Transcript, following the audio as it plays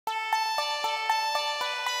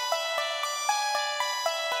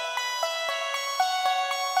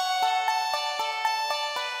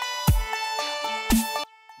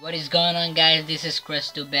What is going on, guys? This is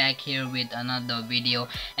Kresto back here with another video,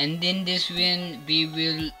 and in this one we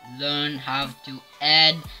will learn how to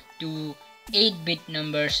add to 8-bit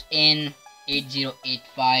numbers in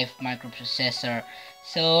 8085 microprocessor.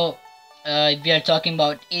 So we are talking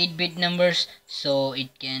about 8-bit numbers, so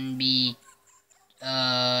it can be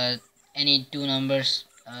any two numbers,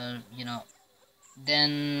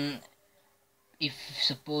 then if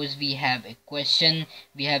suppose we have a question,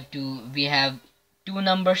 we have two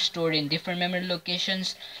numbers stored in different memory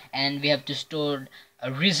locations, and we have to store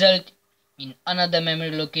a result in another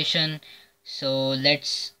memory location. So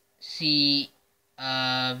let's see.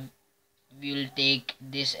 We will take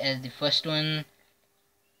this as the first one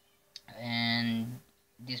and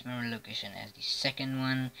this memory location as the second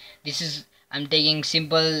one. I'm taking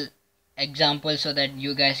simple example so that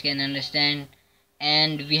you guys can understand,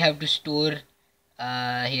 and we have to store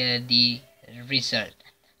here the result.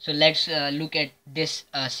 So let's look at this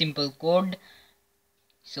simple code.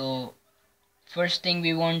 So first thing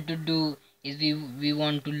we want to do is we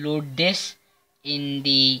want to load this in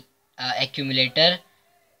the accumulator.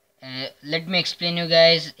 Let me explain you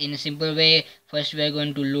guys in a simple way. First we are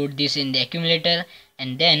going to load this in the accumulator,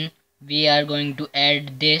 and then we are going to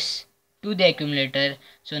add this to the accumulator.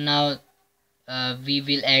 So now we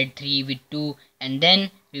will add 3 with 2, and then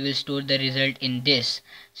we will store the result in this.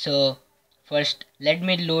 So first let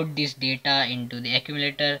me load this data into the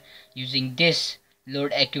accumulator using this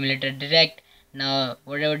load accumulator direct. Now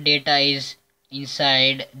whatever data is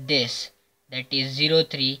inside this, that is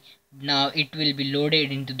 03, now it will be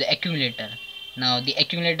loaded into the accumulator. Now the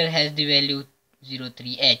accumulator has the value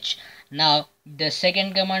 03h. Now the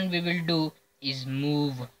second command we will do is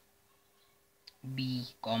move b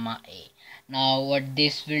comma a. Now what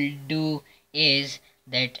this will do is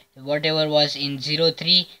that whatever was in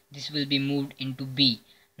 03, this will be moved into b.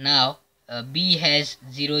 Now b has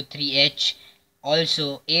 03h,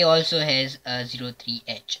 also a also has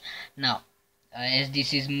 03h. Now as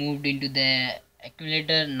this is moved into the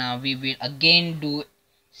accumulator, now we will again do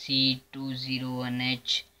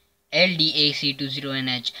C201h LDA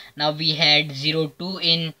C201h. Now we had 02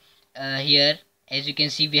 in here. As you can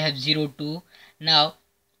see, we have 02. Now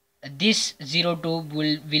this 02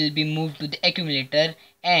 will be moved to the accumulator,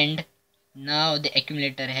 and now the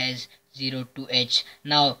accumulator has 02h.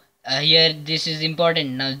 Now here this is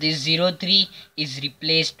important. Now this 03 is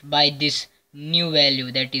replaced by this new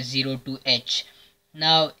value, that is 02h.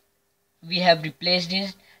 Now we have replaced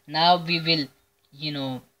this. Now we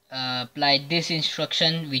will apply this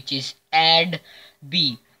instruction, which is add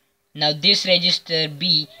b. Now this register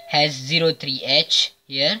b has 03h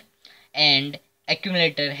here, and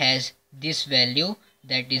accumulator has this value,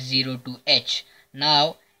 that is 02h.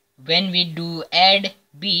 Now when we do add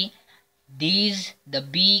b, the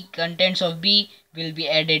b contents of b will be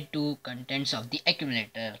added to contents of the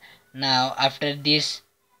accumulator. Now after this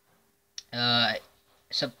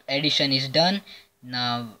addition is done,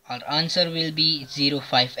 now our answer will be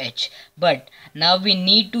 05h. But now we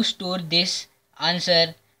need to store this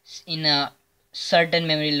answer in a certain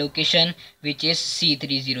memory location, which is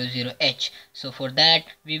C300h. So for that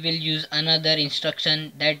we will use another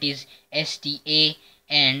instruction, that is sta,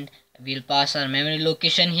 and we'll pass our memory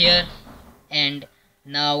location here. And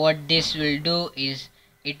now what this will do is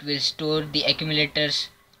it will store the accumulator's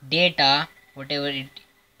data, whatever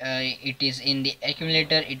it is in the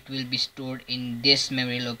accumulator, it will be stored in this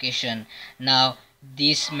memory location. Now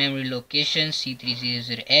this memory location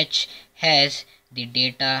C300h has the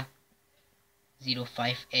data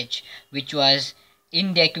 05h, which was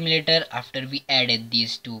in the accumulator after we added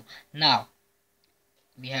these two. Now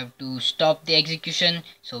we have to stop the execution,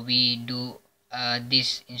 so we do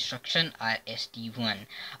this instruction rst1.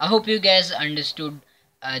 I hope you guys understood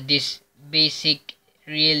this basic,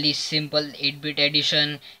 really simple 8-bit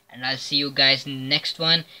addition, and I'll see you guys in the next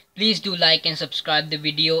one. Please do like and subscribe the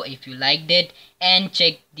video if you liked it, and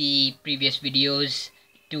check the previous videos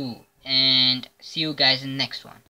too, and see you guys in the next one.